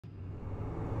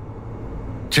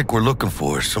Chick we're looking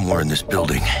for is somewhere in this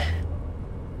building.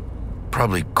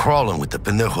 Probably crawling with the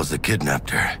pendejos that kidnapped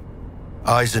her.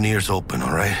 Eyes and ears open,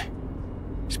 all right?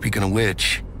 Speaking of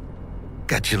which,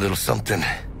 got you a little something.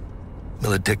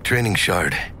 Militech training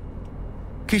shard.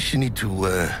 In case you need to,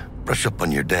 brush up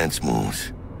on your dance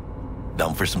moves.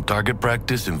 Down for some target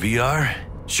practice in VR?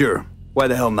 Sure. Why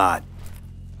the hell not?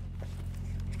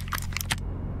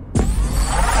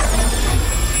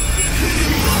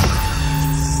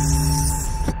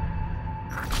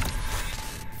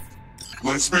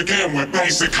 Let's begin with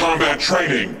basic combat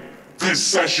training. This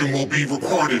session will be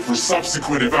recorded for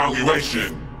subsequent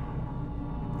evaluation.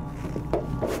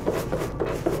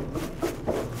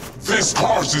 This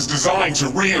course is designed to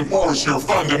reinforce your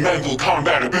fundamental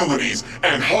combat abilities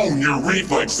and hone your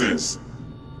reflexes.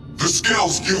 The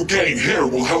skills you gain here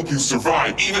will help you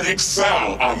survive, even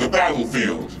excel on the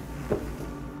battlefield.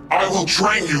 I will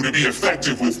train you to be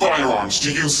effective with firearms,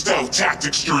 to use stealth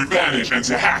tactics to your advantage, and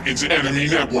to hack into enemy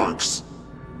networks.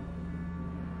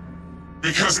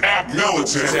 Because at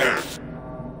Militech...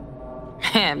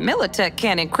 Militech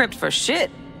can't encrypt for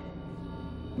shit.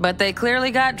 But they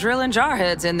clearly got drill and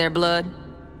jarheads in their blood.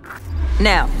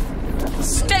 Now,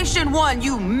 Station 1,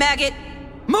 you maggot!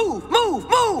 Move, move,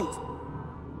 move!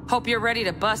 Hope you're ready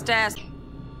to bust ass.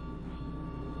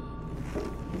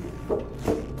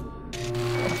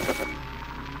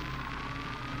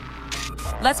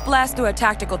 Let's blast through a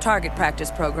tactical target practice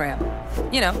program.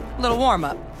 You know, a little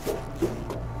warm-up.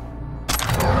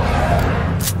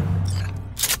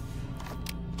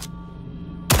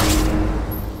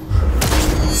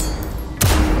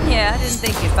 Yeah, I didn't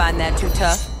think you'd find that too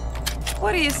tough.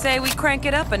 What do you say we crank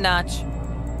it up a notch?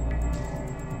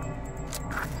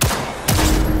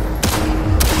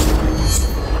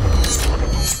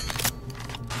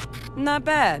 Not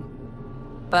bad.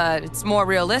 But it's more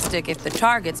realistic if the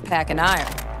target's packing iron.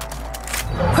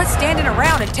 Quit standing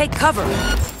around and take cover!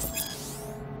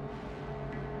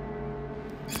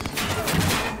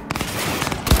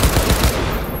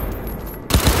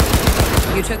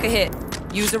 You took a hit.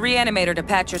 Use a reanimator to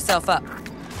patch yourself up.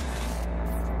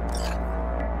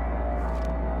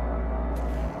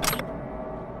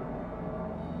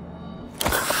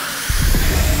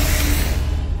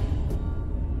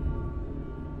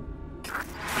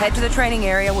 Head to the training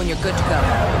area when you're good to go.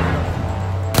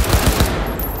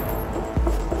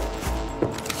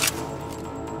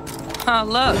 Oh,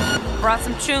 look. Brought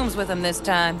some chooms with him this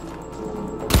time.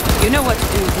 You know what to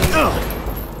do, dude.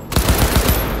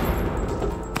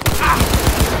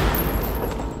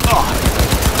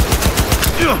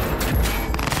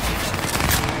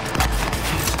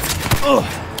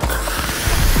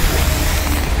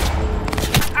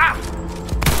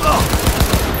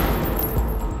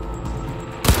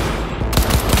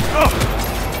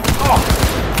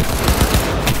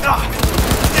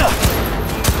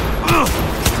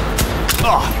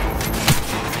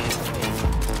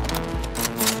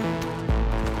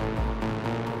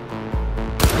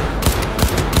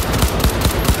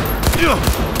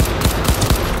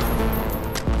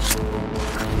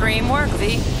 Dream work,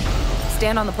 V.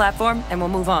 Stand on the platform and we'll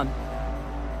move on.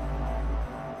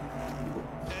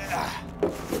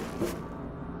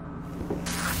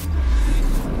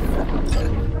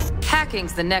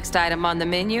 Hacking's the next item on the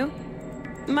menu.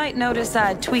 Might notice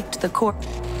I tweaked the core.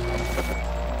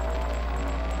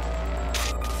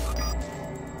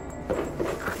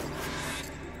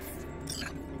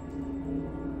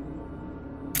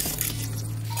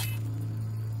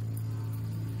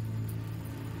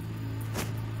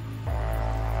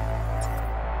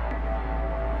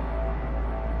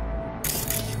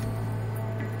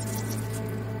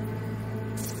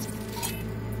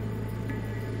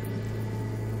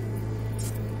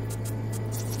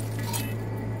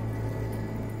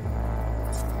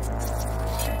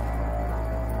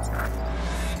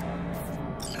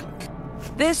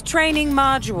 This training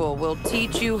module will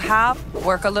teach you how to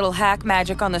work a little hack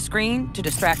magic on the screen to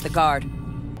distract the guard.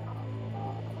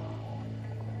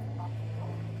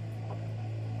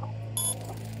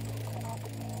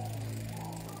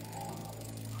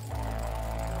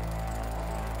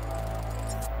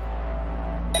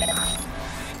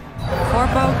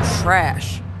 Corpo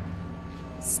trash.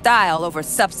 Style over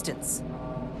substance.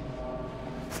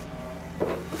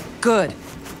 Good.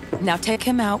 Now take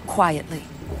him out quietly.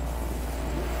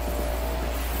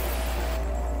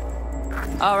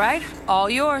 All right, all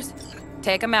yours.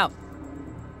 Take him out.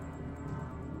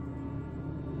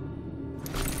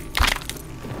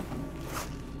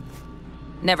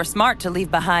 Never smart to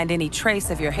leave behind any trace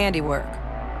of your handiwork.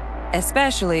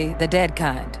 Especially the dead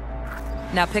kind.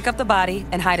 Now pick up the body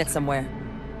and hide it somewhere.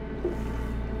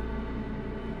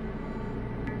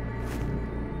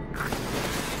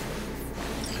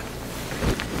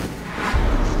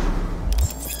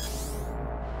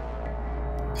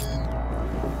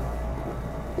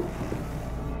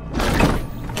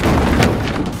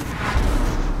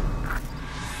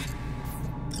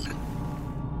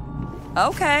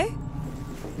 Okay.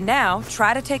 Now,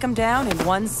 try to take him down in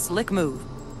one slick move.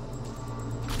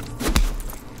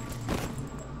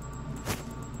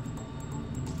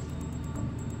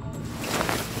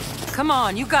 Come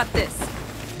on, you got this.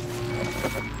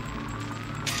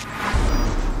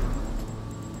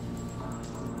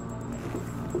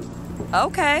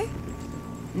 Okay.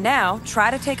 Now,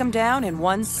 try to take him down in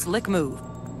one slick move.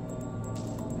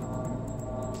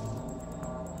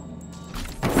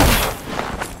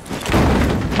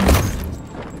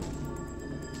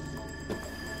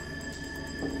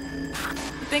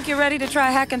 Think you're ready to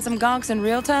try hacking some gonks in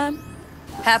real time?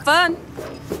 Have fun!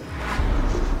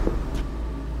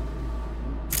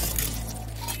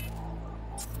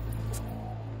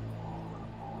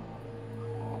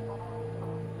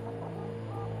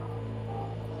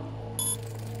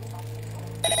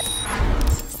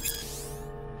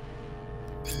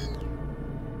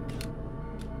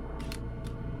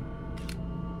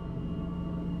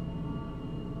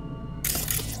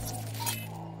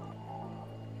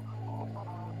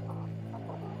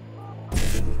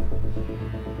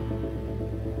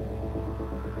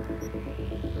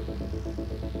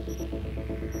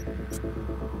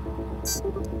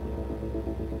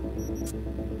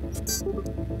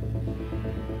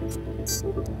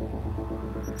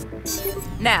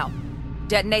 Now,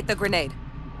 detonate the grenade.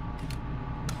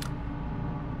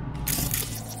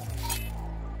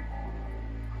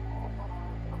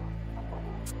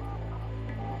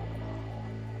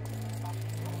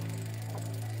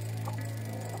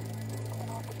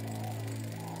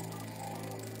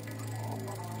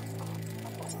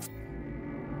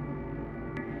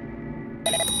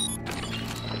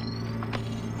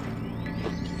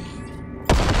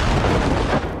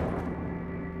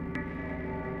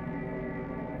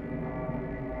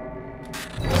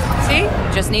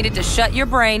 Just needed to shut your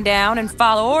brain down and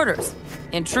follow orders,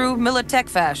 in true Militech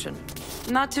fashion.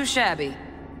 Not too shabby.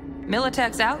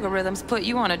 Militech's algorithms put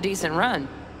you on a decent run.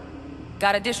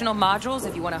 Got additional modules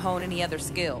if you want to hone any other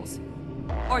skills.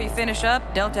 Or you finish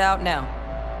up, Delta out now.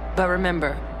 But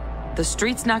remember, the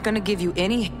street's not gonna give you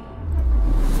any...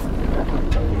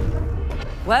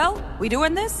 Well, we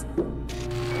doing this?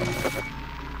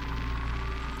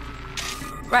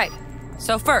 Right.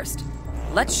 So first,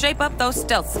 let's shape up those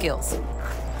stealth skills.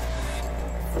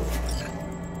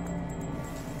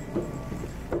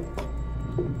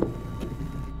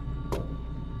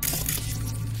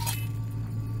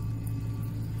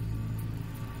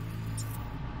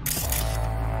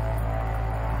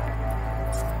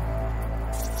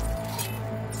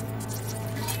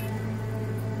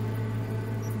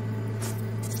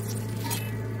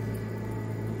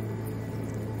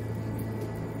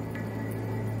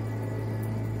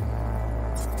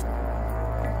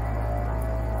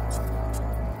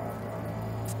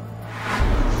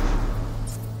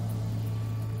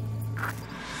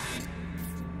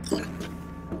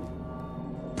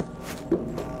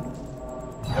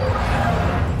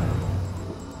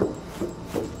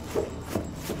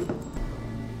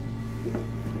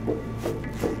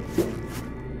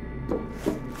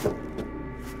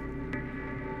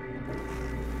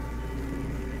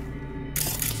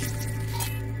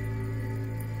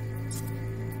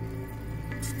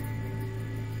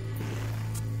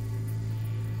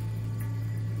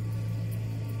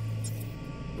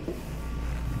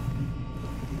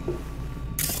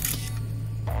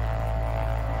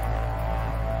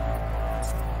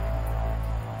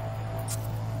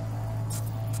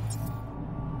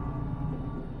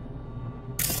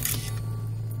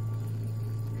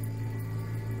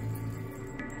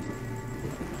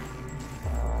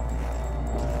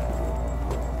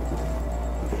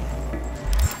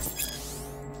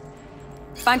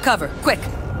 Find cover, quick.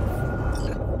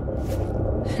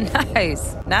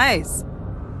 Nice, nice.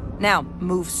 Now,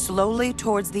 move slowly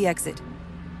towards the exit.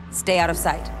 Stay out of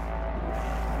sight.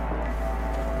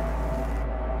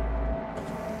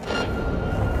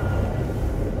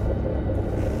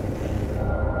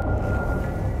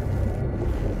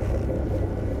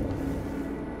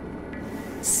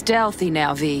 Stealthy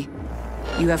now, V.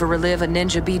 You ever relive a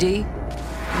ninja BD?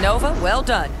 Nova, well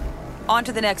done. On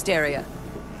to the next area.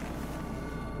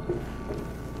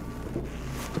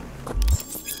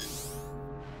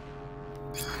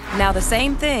 Now the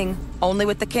same thing, only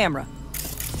with the camera.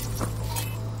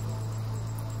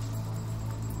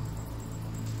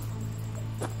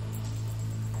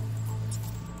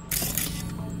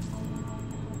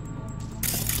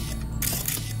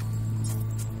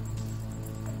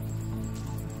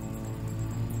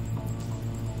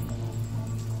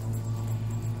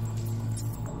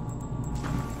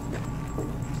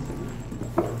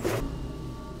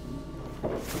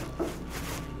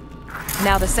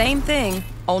 Now the same thing,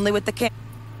 only with the camera.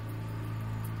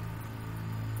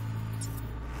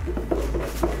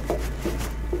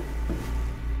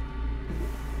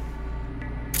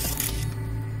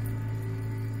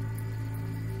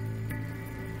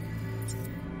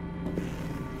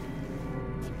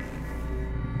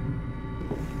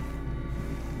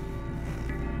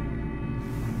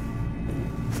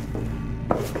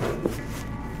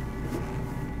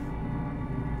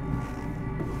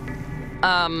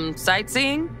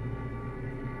 Sightseeing?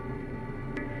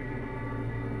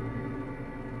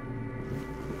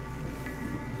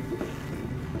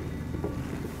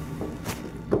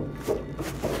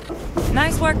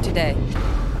 Nice work today.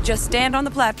 Just stand on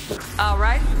the platform. All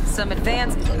right, some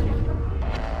advanced.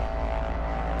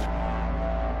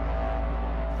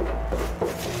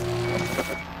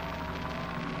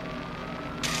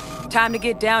 Time to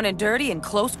get down and dirty in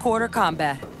close quarter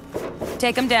combat.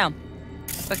 Take him down.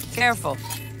 But careful.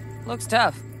 Looks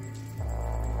tough.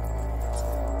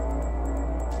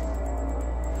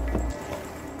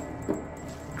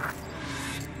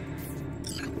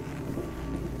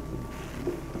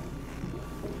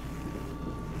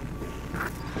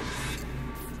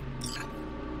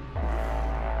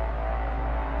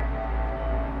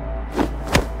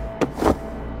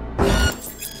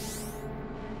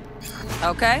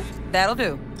 Okay, that'll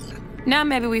do. Now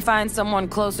maybe we find someone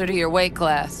closer to your weight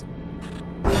class.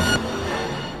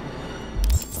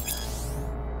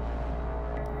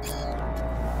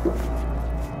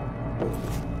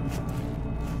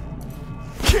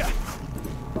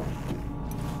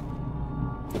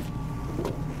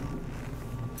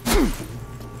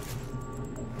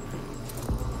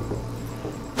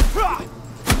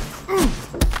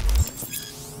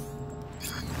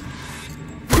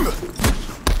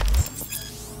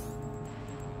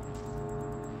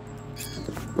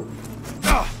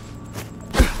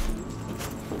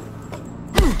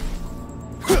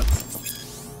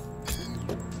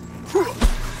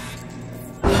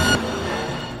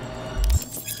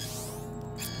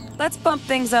 Let's bump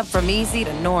things up from easy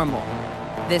to normal.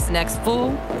 This next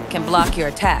fool can block your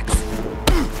attacks.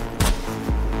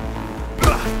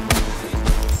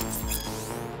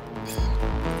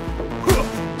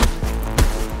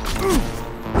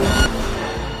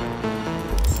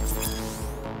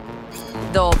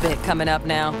 Dull bit coming up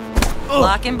now.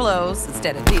 Blocking blows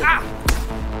instead of dealing.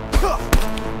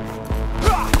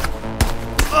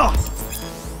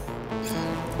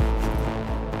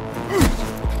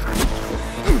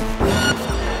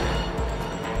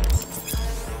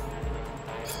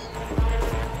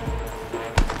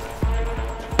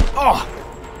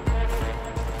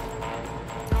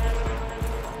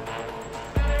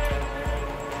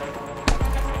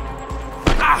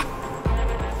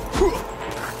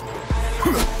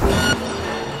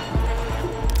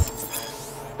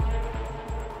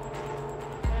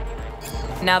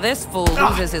 Now this fool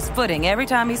loses his footing every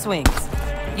time he swings.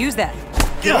 Use that.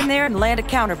 Get in there and land a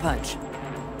counterpunch.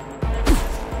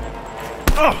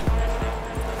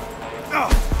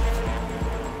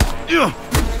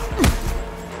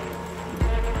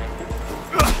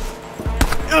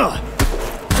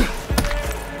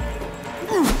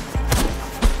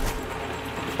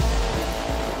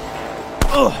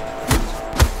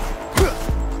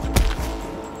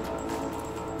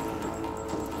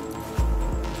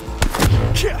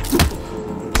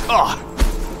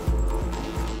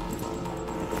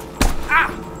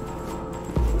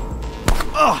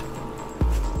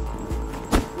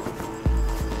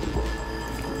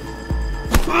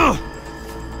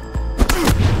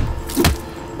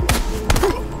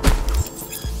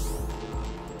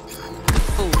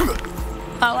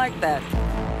 I like that.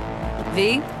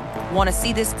 V, want to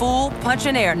see this fool punch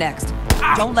in air next.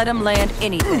 Don't let him land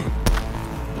anything.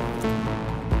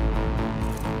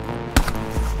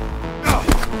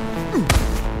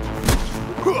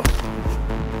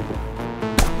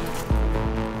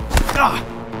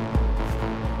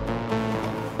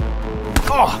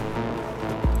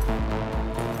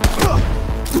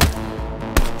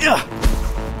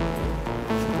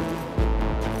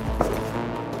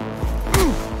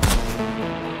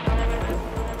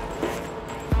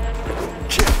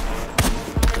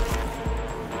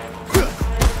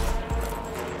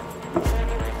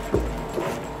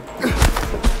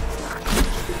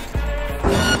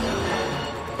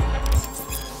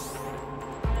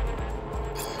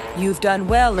 You've done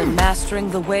well in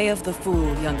mastering the way of the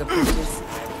fool, young apprentice.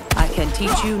 I can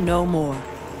teach you no more.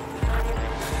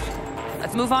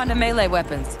 Let's move on to melee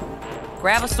weapons.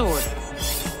 Grab a sword.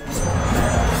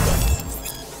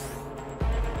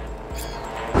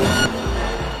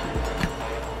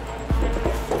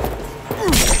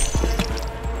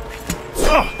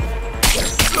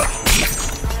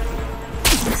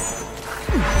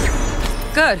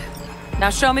 Good. Now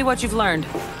show me what you've learned.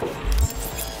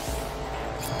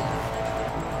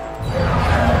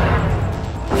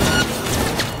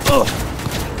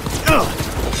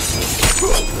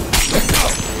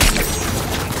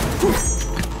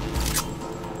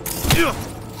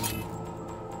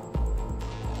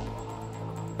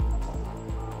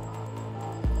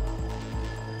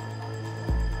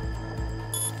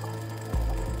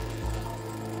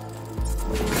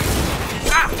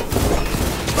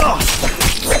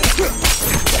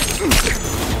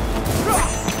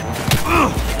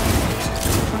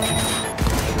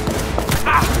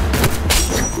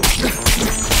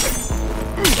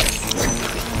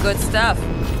 Good stuff.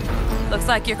 Looks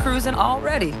like you're cruising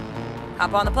already.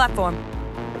 Hop on the platform.